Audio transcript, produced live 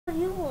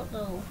don't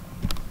know.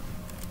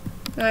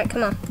 Alright,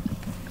 come on.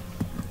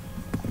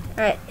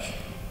 Alright.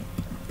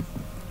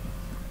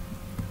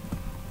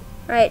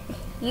 Alright,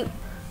 you.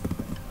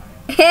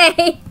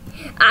 Hey!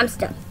 I'm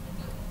stuck.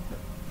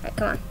 Alright,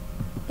 come on.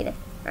 Get in.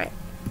 Alright.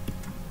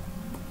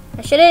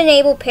 I should have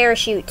enabled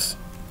parachutes.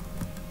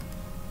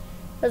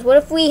 Because what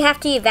if we have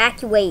to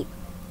evacuate?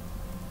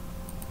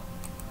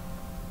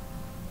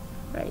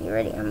 Alright, you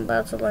ready? I'm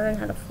about to learn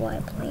how to fly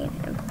a plane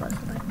and plus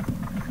life.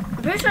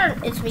 I'm pretty sure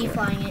it's me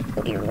flying it.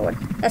 Oh dear Lord.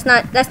 That's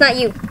not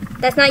you.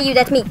 That's not you,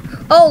 that's me.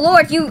 Oh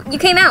Lord, you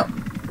came out.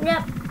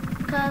 Yep.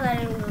 Because I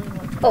didn't really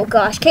want to. Oh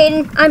gosh,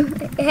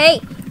 Caden,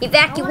 hey,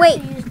 evacuate.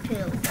 I want to use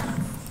pills.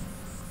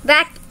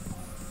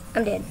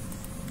 I'm dead.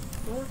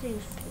 I want to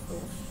use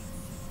pills.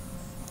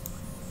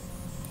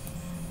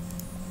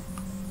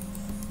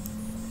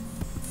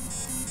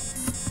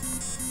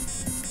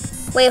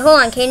 Wait, hold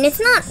on, Caden.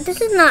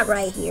 This is not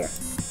right here.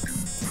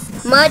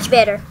 Much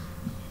better.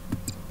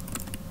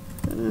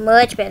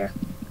 Much better.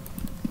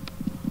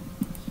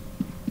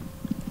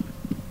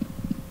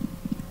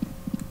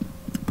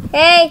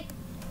 Hey!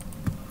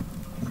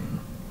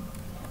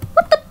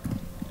 What the?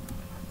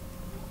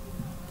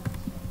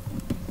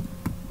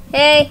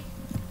 Hey!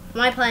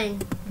 My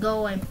plane. Go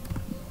away.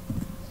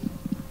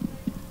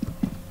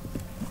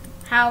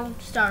 How to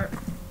start?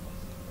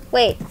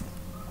 Wait.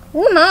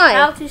 Who am I?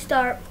 How to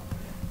start?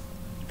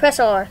 Press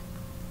R.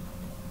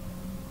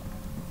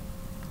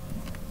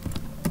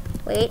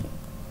 Wait.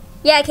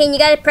 Yeah, Ken, you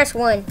gotta press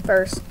 1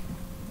 first.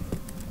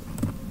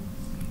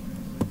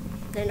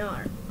 Then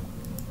R.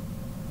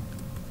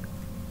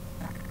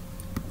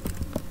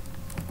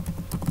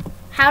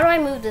 How do I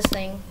move this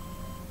thing?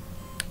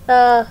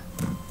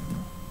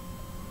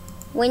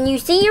 When you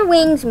see your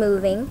wings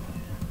moving.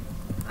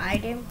 I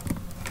do.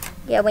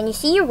 Yeah, when you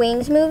see your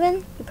wings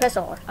moving, you press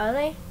R. Are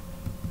they?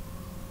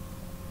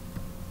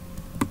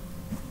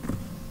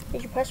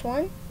 Did you press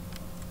 1?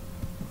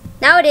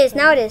 Now it is,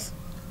 now it is.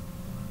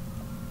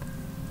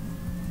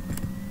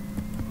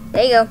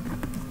 There you go.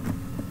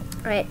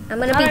 Alright, I'm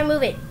gonna How do I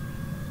move it?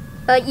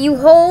 You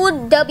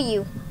hold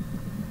W.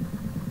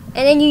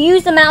 And then you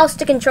use the mouse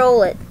to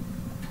control it.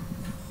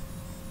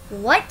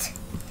 What?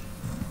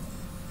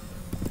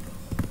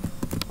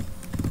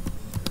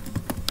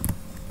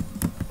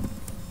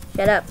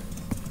 Shut up.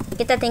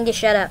 Get that thing to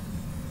shut up.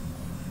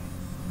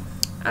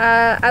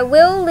 I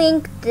will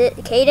link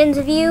Caden's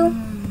view,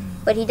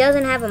 but he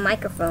doesn't have a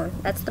microphone.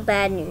 That's the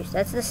bad news.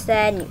 That's the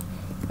sad news.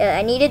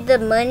 I needed the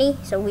money,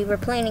 so we were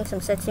planning some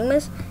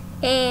Satsumas.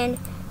 And...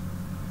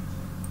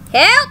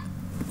 Help!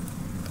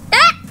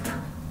 Ah!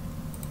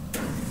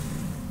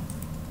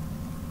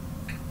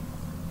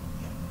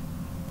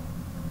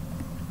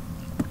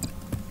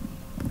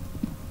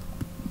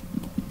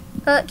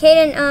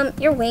 Caden,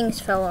 your wings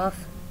fell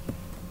off.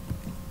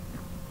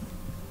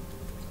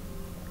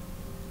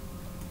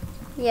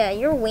 Yeah,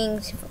 your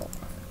wings fell off.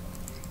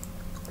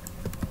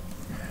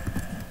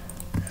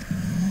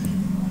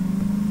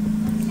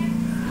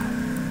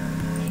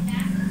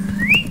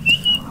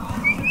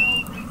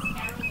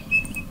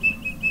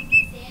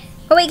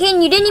 Oh wait,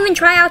 Caden, you didn't even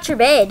try out your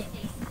bed.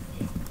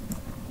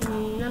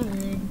 I'm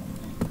good.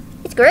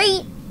 It's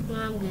great.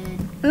 I'm good.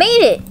 I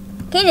made it.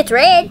 Caden, it's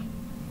red.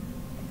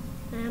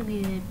 I'm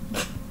good.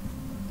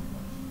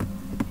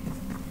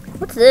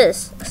 What's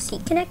this? A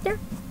seat connector?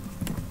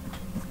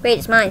 Wait,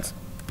 it's mine.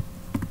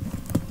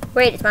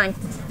 Wait, it's mine.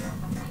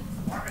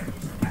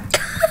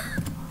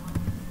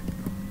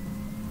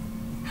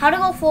 How to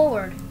go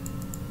forward?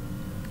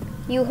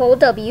 You hold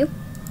W.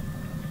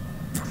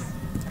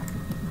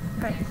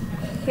 Alright.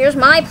 Here's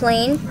my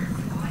plane.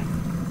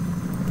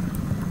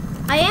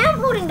 I am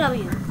holding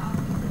W.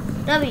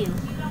 W.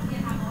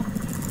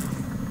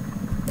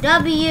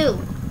 W.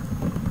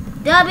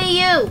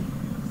 W.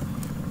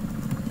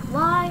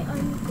 Why are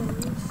you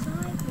going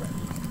sideways?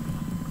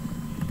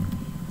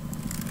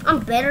 I'm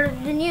better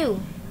than you.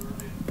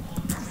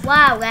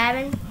 Wow,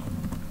 Gavin.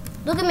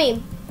 Look at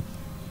me.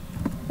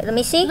 Let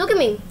me see. Look at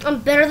me.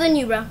 I'm better than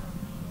you, bro.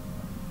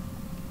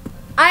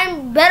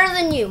 I'm better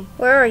than you.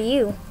 Where are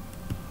you?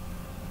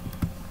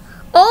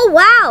 Oh,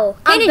 wow.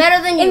 I'm Caden,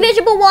 better than you.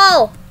 Invisible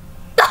wall.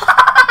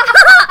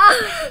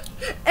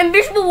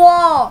 Invisible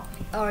wall.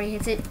 Oh, he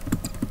hits it.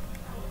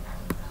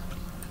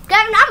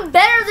 Gavin, I'm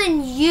better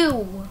than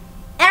you.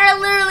 And I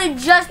literally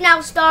just now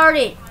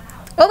started.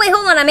 Oh, wait,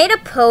 hold on. I made a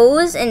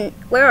pose, and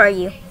where are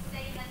you?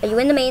 Are you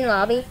in the main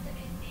lobby?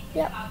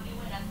 Yep.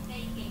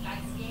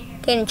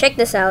 Caden, check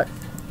this out.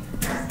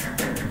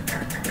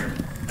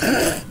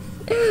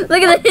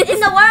 Look at this. In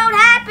the world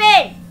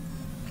happened?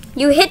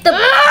 You hit the...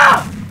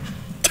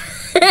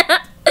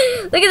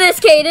 Look at this,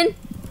 Caden.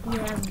 Yeah,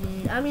 I'm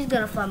good. I'm just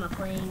gonna fly my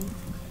plane.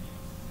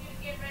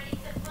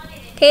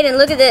 Caden,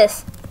 look at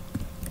this.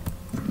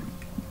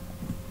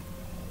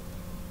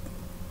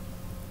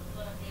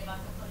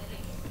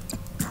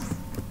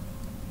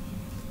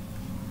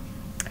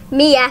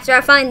 Me after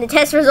I find the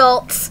test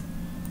results.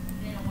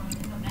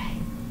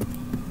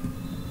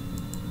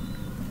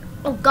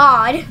 Oh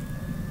God.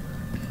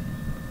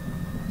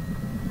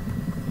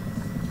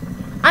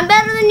 I'm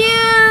better than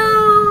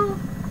you.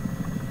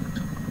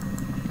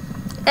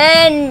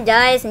 And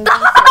dies and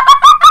dies.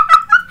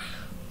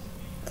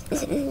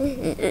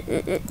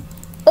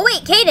 Oh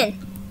wait, Caden.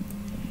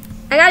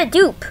 I got a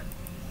dupe.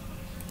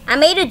 I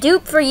made a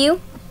dupe for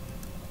you.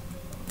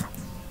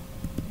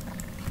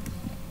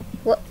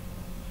 What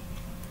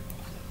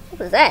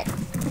was that?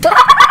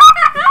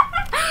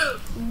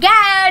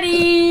 Got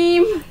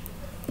him!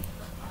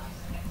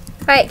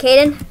 Alright,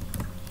 Caden.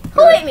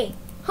 Who hit me?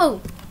 Who?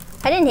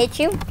 I didn't hit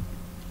you.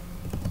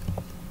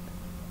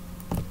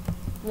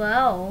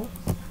 Well,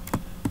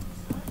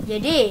 you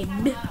did.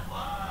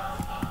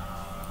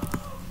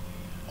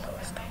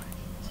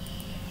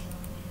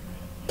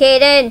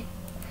 Caden.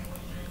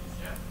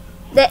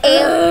 The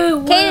ammo.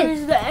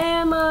 Where's the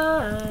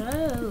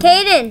ammo?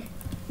 Caden.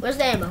 Where's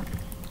the ammo?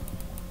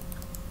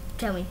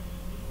 Tell me.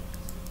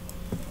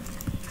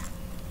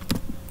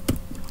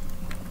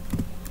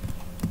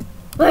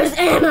 Where's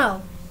the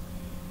ammo?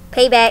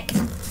 Payback.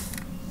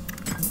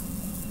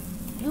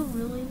 You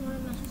really want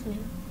to mess with me?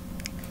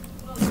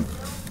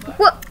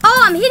 What?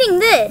 Oh, I'm hitting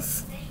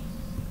this.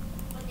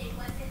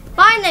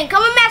 Fine then,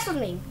 come and mess with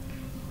me.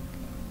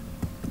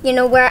 You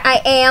know where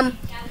I am?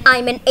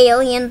 I'm an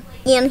alien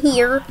in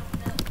here.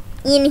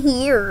 In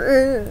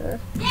here.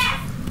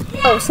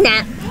 Oh,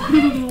 snap.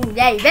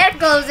 Yeah, you better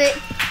close it.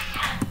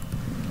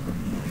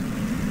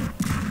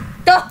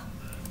 Oh.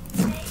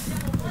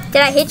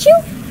 Did I hit you?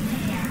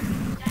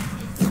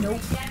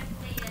 Nope.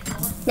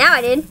 Now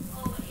I did.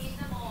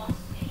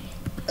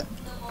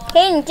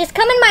 Caden, just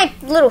come in my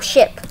little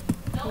ship.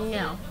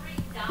 No.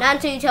 Not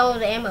until you tell me what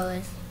the ammo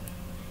is.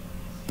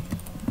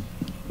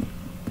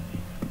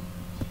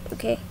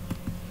 Okay.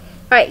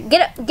 Alright,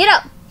 get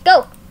up,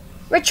 go.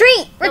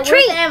 Retreat, So retreat.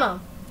 where's the ammo?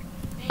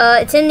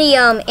 It's in the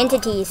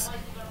entities.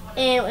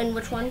 And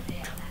which one?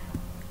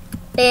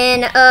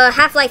 In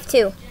Half-Life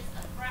 2.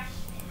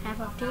 Half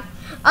of two.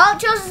 Oh, it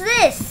chose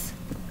this.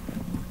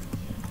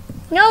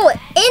 No,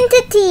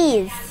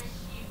 entities.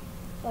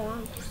 Oh,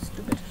 I'm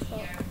stupid as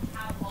fuck.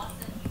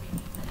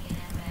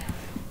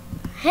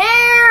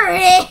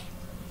 Harry!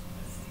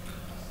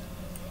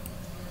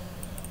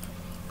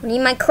 I need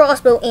my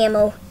crossbow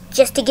ammo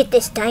just to get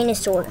this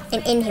dinosaur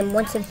and end him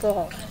once and for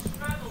all.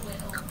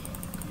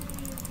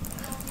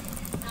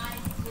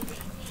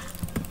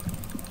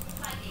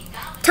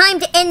 Time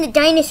to end the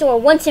dinosaur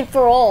once and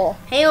for all.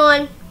 Hang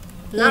on.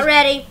 Not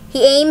ready.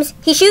 He aims,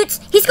 he shoots,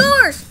 he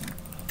scores!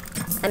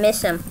 I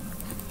miss him.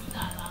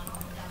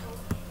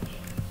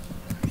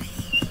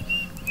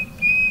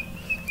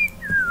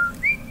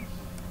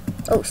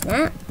 Oh,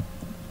 snap.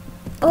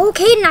 Oh,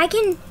 Caden, I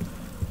can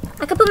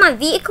put my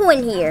vehicle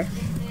in here.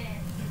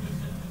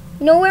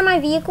 You know where my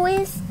vehicle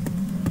is?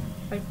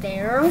 Right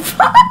there.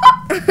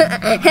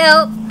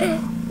 Help.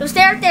 No,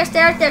 stay right there,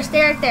 stay right there,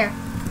 stay right there.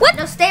 What?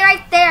 No, stay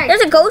right there.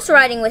 There's a ghost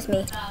riding with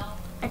me.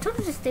 I told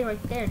you to stay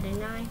right there,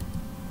 didn't I?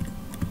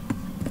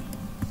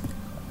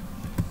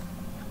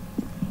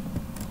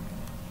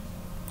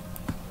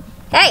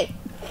 Hey,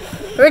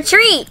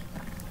 retreat.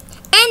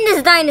 End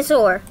this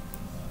dinosaur.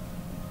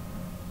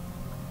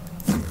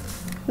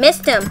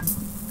 Missed him.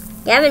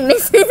 You haven't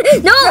missed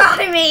it. No.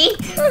 Try me.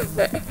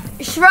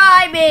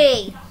 Try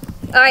me.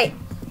 All right.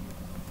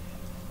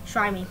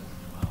 Try me.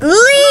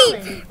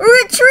 Leave.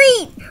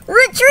 Retreat.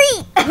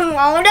 Retreat.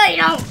 Oh, no, you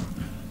don't.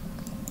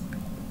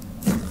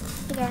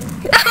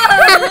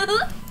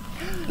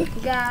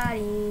 Got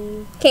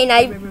him. Okay,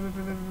 now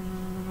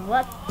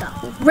What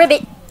the?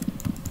 ribbit.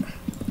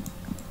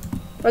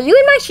 Are you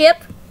in my ship?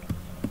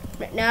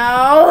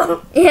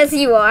 No. Yes,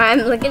 you are. I'm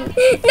looking.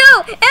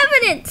 No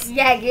evidence.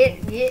 Yeah,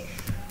 get.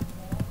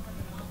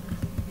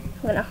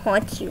 I'm gonna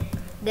haunt you.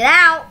 Get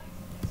out.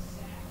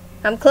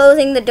 I'm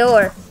closing the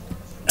door.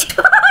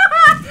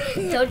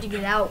 Told you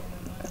get out.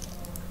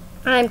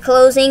 I'm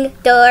closing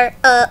door.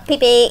 Pee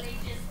pee.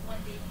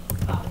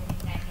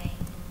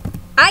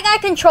 I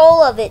got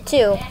control of it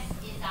too.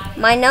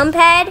 My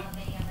numpad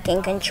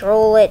can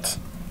control it.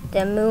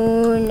 The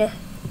moon.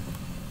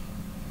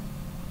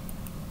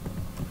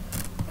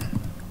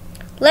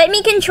 Let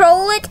me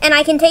control it, and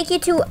I can take you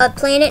to a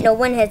planet no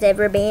one has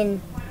ever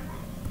been.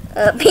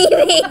 Pee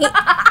pee.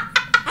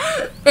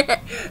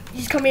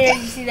 Just come here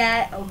and you see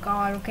that. Oh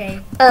God. Okay.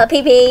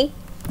 Pee pee.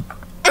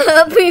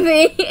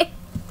 Pee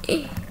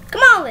pee.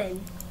 Come on,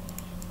 Lynn.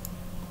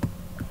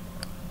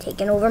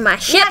 Taking over my I'm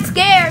ship. not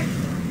scared.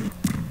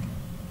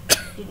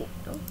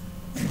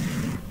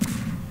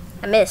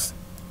 I missed.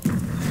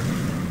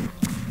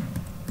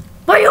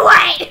 Where you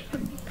at?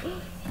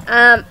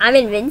 I'm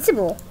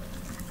invincible.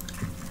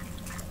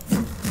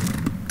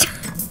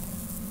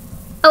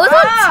 I was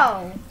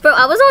Oh. bro,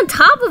 I was on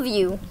top of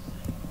you.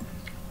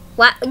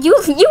 What? You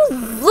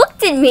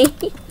looked at me.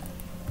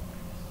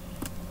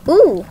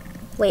 Ooh.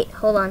 Wait,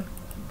 hold on.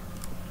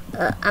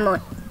 I'm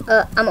on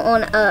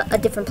a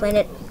different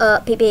planet.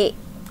 Pee pee.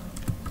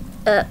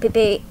 Pee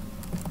pee.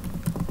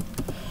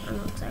 I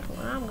know exactly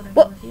what I'm gonna do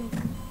What? with you.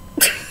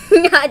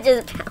 I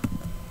just.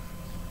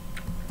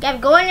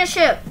 Gab, go on your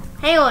ship.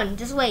 Hang on,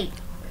 just wait.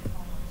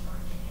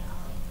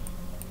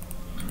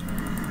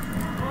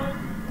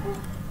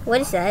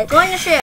 What is that? Go on your ship.